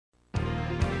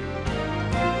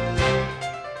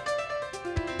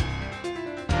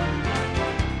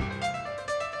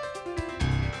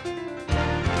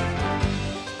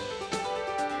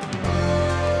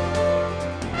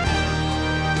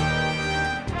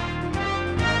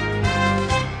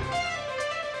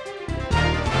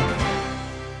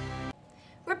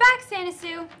Santa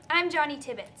Sue. I'm Johnny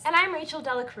Tibbetts. And I'm Rachel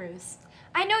Dela Cruz.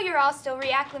 I know you're all still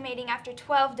reacclimating after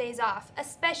 12 days off,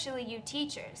 especially you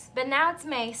teachers. But now it's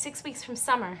May, 6 weeks from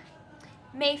summer.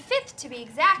 May 5th to be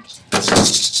exact.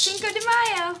 Cinco de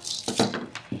Mayo.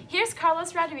 Here's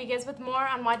Carlos Rodriguez with more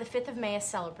on why the 5th of May is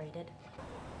celebrated.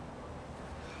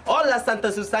 Hola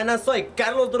Santa Susana, soy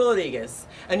Carlos Rodriguez.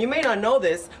 And you may not know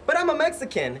this, but I'm a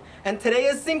Mexican. And today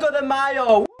is Cinco de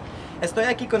Mayo. Estoy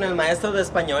aquí con el maestro de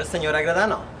español, señor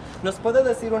Agredano. ¿Nos puede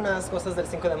decir unas cosas del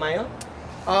 5 de Mayo?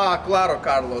 Ah, claro,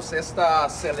 Carlos. Esta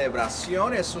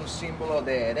celebración es un símbolo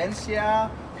de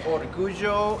herencia,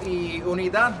 orgullo y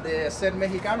unidad de ser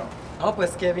mexicano. Oh,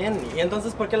 pues qué bien. ¿Y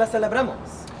entonces por qué la celebramos?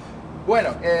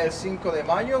 Bueno, el 5 de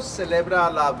mayo celebra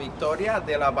la victoria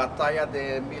de la batalla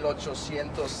de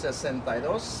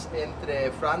 1862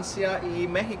 entre Francia y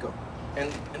México.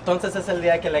 Entonces es el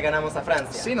día que le ganamos a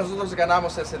Francia. Sí, nosotros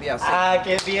ganamos ese día. Sí. Ah,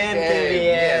 qué bien, qué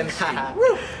bien. Sí.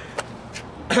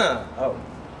 Oh.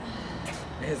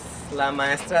 Es la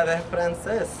maestra de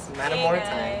francés, Madam Hey Mortime.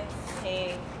 guys.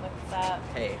 Hey, what's up?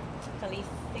 Hey. Feliz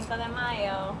Cinco de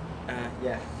Mayo.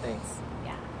 Yeah, thanks.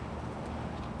 Yeah.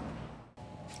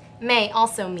 May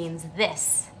also means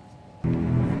this.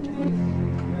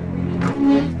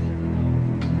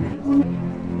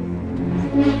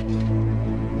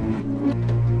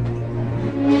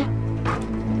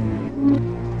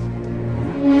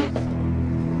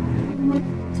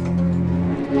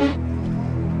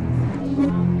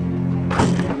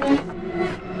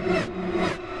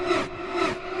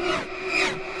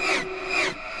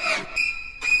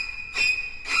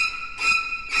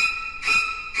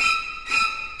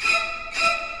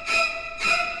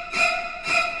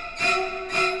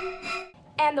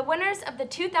 And the winners of the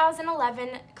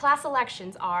 2011 class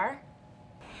elections are...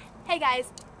 Hey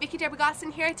guys, Vicky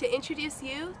Derbogostin here to introduce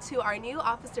you to our new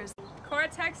officers. Cora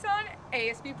Texon,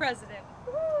 ASB President.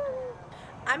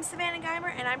 I'm Savannah Geimer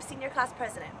and I'm Senior Class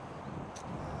President.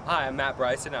 Hi, I'm Matt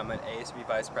Bryson. I'm an ASB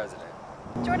Vice President.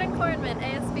 Jordan Kornman,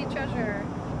 ASB Treasurer.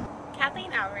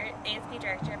 Kathleen Albert, ASB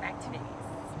Director of Activities.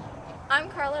 I'm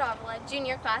Carla Davila,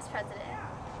 Junior Class President.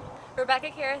 Rebecca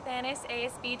Carathanis,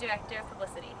 ASB Director of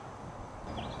Publicity.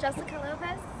 Jessica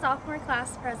Lopez, Sophomore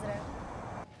Class President.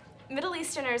 Middle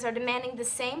Easterners are demanding the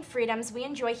same freedoms we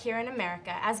enjoy here in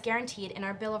America as guaranteed in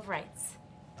our Bill of Rights.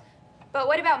 But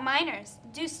what about minors?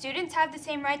 Do students have the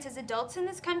same rights as adults in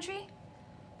this country?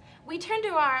 We turn to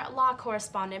our law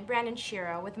correspondent, Brandon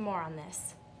Shiro, with more on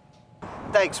this.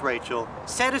 Thanks, Rachel.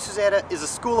 Santa Susana is a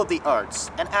school of the arts,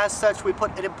 and as such, we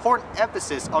put an important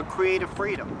emphasis on creative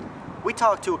freedom. We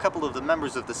talked to a couple of the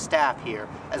members of the staff here,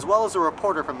 as well as a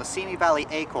reporter from the Simi Valley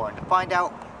Acorn, to find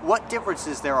out what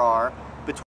differences there are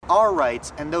between our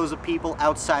rights and those of people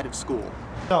outside of school.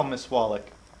 So, Ms. Wallach,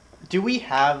 do we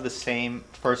have the same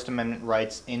First Amendment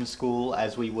rights in school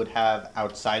as we would have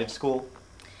outside of school?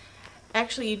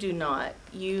 Actually, you do not.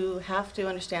 You have to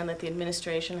understand that the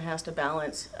administration has to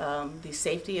balance the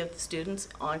safety of the students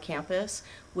on campus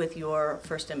with your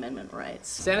First Amendment rights.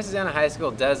 Santa Susana High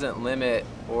School doesn't limit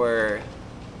or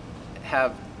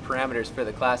have parameters for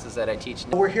the classes that I teach.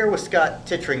 We're here with Scott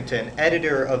Titrington,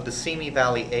 editor of the Simi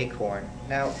Valley Acorn.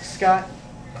 Now, Scott,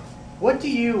 what do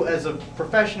you, as a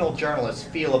professional journalist,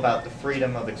 feel about the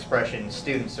freedom of expression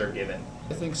students are given?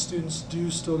 I think students do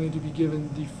still need to be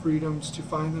given the freedoms to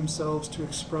find themselves, to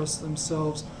express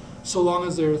themselves, so long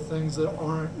as there are things that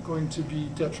aren't going to be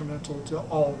detrimental to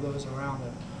all of those around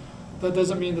them. That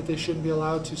doesn't mean that they shouldn't be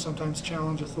allowed to sometimes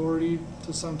challenge authority,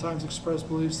 to sometimes express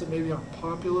beliefs that maybe aren't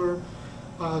popular,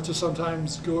 to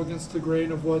sometimes go against the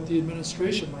grain of what the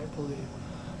administration might believe.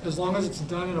 As long as it's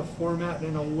done in a format and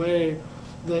in a way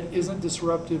that isn't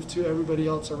disruptive to everybody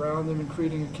else around them and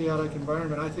creating a chaotic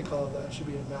environment, I think all of that should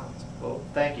be in balance. Well,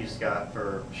 thank you, Scott,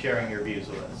 for sharing your views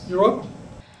with us. You're welcome.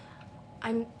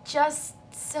 I'm just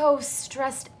so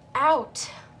stressed out.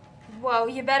 Whoa,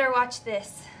 you better watch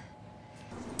this.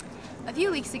 A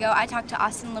few weeks ago, I talked to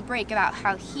Austin LeBrake about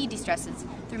how he de-stresses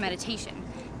through meditation.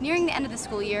 Nearing the end of the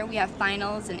school year, we have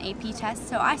finals and AP tests,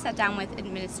 so I sat down with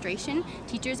administration,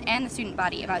 teachers, and the student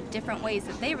body about different ways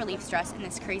that they relieve stress in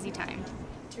this crazy time.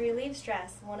 To relieve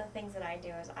stress, one of the things that I do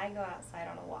is I go outside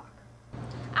on a walk.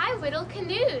 I whittle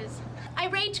canoes. I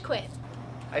rage quit.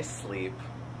 I sleep.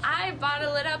 I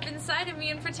bottle it up inside of me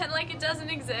and pretend like it doesn't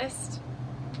exist.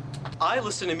 I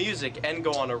listen to music and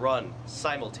go on a run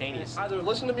simultaneously. Either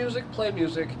listen to music, play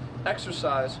music,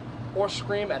 exercise, or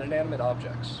scream at inanimate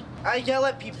objects. I yell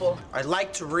at people. I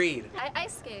like to read. I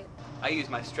ice skate. I use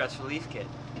my stress relief kit.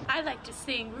 I like to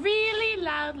sing really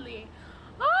loudly.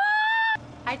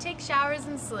 I take showers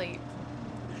and sleep.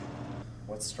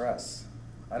 What's stress?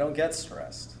 I don't get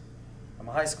stressed. I'm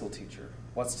a high school teacher.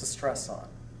 What's to stress on?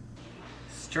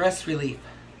 Stress relief.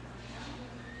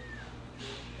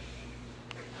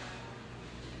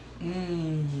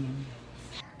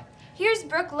 Here's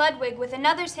Brooke Ludwig with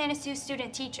another Santa Sue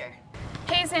student teacher.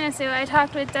 Hey Santa Sue, I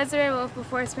talked with Desiree Wolf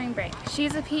before spring break.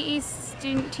 She's a PE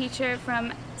student teacher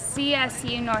from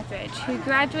CSU Northridge who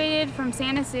graduated from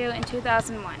Santa Sue in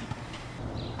 2001.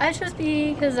 I chose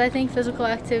PE because I think physical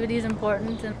activity is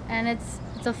important and it's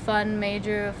a fun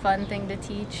major, a fun thing to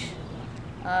teach.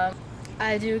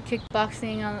 I do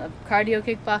cardio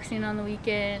kickboxing on the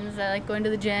weekends. I like going to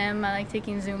the gym. I like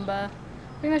taking Zumba.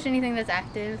 Pretty much anything that's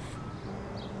active.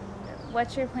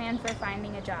 What's your plan for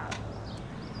finding a job?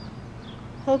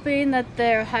 Hoping that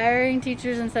they're hiring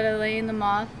teachers instead of laying them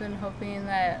off, and hoping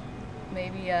that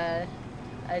maybe a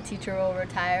teacher will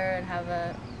retire and have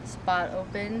a spot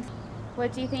opened.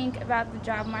 What do you think about the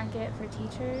job market for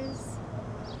teachers?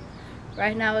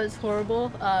 Right now it's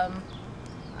horrible.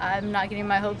 I'm not getting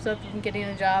my hopes up of getting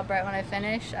a job right when I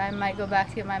finish. I might go back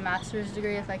to get my master's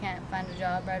degree if I can't find a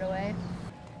job right away.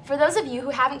 For those of you who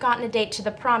haven't gotten a date to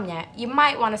the prom yet, you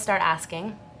might want to start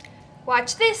asking.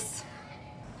 Watch this.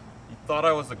 You thought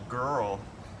I was a girl.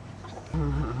 I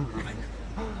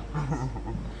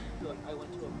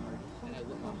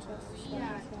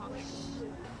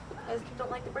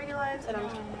don't like the Brady lines, and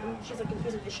she's like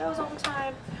confused with the shows all the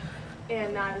time.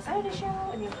 And I decided to show.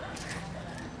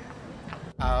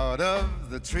 Out of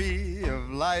the tree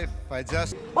of life, I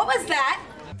just. What was that?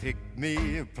 Picked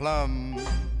me a plum.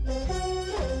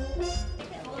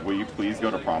 Will you please go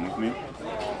to prom with me?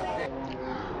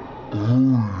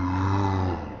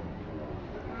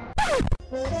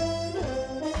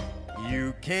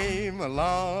 You came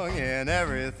along and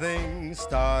everything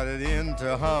started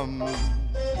into hum.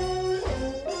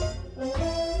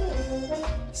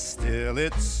 Still,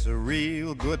 it's a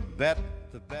real good bet,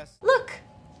 the best. Look,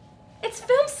 it's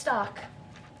film stock.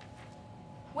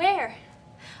 Where?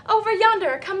 Over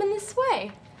yonder, coming this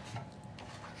way.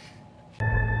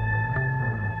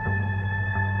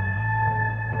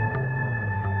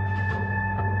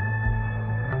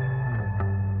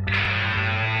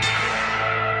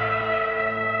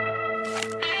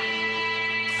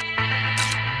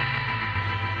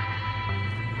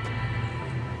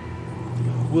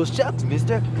 Well, shucks,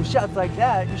 mister. With shots like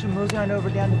that, you should mosey on over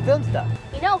down to film stock.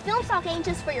 You know, film stock ain't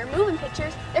just for your moving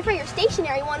pictures, they're for your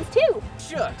stationary ones, too.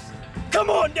 Shucks. Come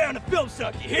on down to film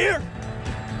stock, you hear?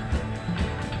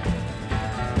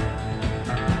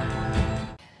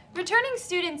 Returning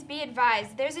students, be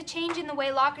advised, there's a change in the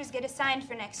way lockers get assigned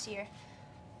for next year.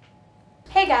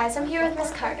 Hey guys, I'm here with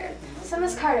Miss Carter. So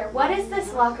Miss Carter, what is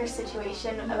this locker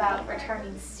situation about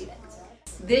returning students?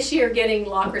 This year, getting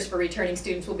lockers for returning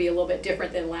students will be a little bit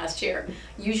different than last year.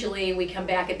 Usually we come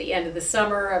back at the end of the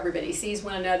summer, everybody sees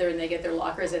one another and they get their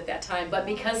lockers at that time. But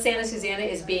because Santa Susana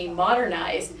is being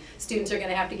modernized, students are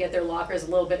going to have to get their lockers a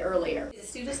little bit earlier. The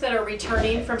students that are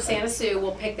returning from Santa Sue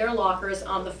will pick their lockers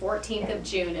on the 14th of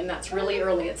June, and that's really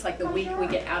early. It's like the week we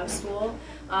get out of school.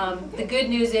 The good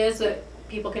news is that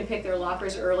people can pick their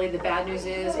lockers early. The bad news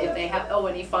is if they owe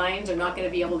any fines, they're not going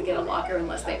to be able to get a locker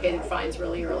unless they pay their fines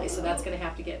really early. So that's going to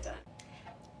have to get done.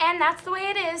 And that's the way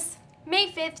it is.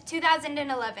 May 5th,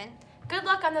 2011. Good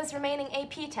luck on those remaining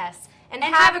AP tests. And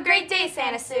have a great day,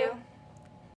 Santa Sue.